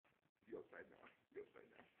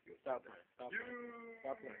Stop playing. Stop playing.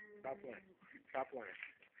 Stop playing. Stop playing. Stop playing.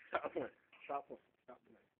 Stop playing. Stop playing. Stop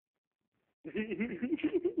playing.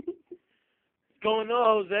 What's going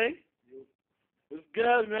on, Jose? What's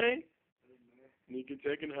good, man? Sneaking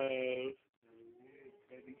checking house.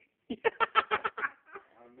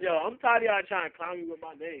 Yo, I'm tired of y'all trying to clown me with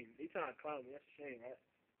my name. They trying to clown me. That's a shame, right?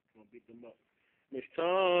 I'm gonna beat them up. Miss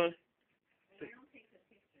Ton.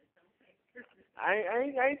 I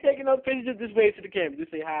ain't taking no pictures. Just wave to the camera.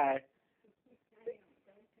 Just say hi.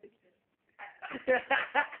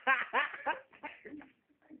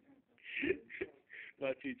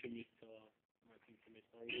 My teacher, Miss Ton. My teacher, Miss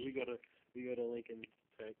Ton. Yeah, we go to Lincoln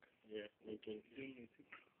Tech. Yeah, Lincoln Tech.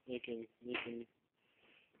 Lincoln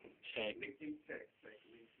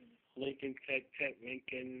Tech,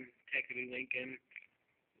 Lincoln, Tech,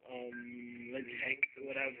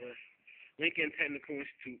 whatever. Lincoln Technical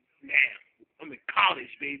Institute. Man, I'm in college,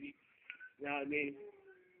 baby. You know what I mean?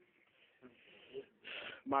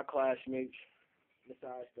 My classmates,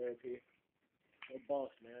 massage therapy. The boss,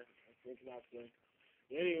 man. I think not good.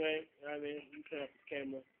 Anyway, you know what I mean? You turn up the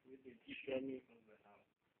camera. You feel me?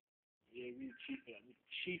 Yeah, we cheaping.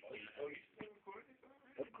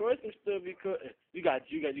 Of course, it still be cooking. You got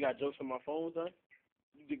jokes on my phone, son?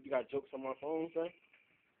 You got jokes on my phone, son?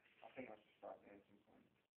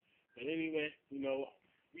 But anyway, you know,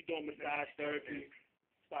 we doing massage therapy.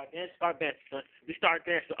 Start dancing, son. We start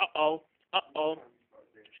dancing. Uh-oh.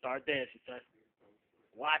 Start dancing, son.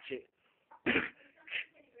 Watch it.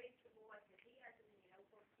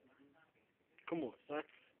 Come on, son.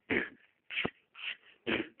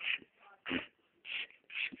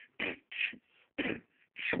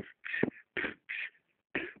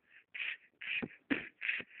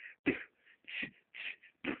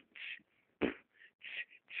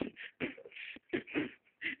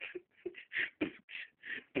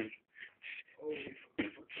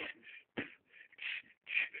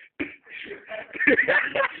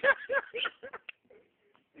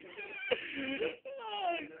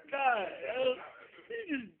 Oh God, he's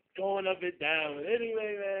just going up and down. But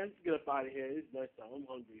anyway, man, let's get up out of here. It's lunchtime. I'm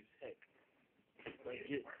hungry as heck.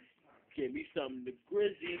 Like, get me something. The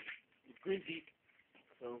grizzy.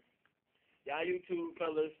 So, y'all YouTube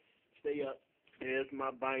fellas, stay up. There's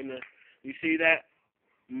my binder. You see that?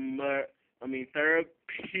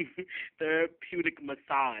 Therapeutic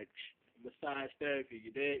massage therapy.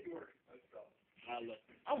 You did?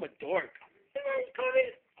 I'm a dork.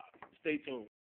 Stay tuned.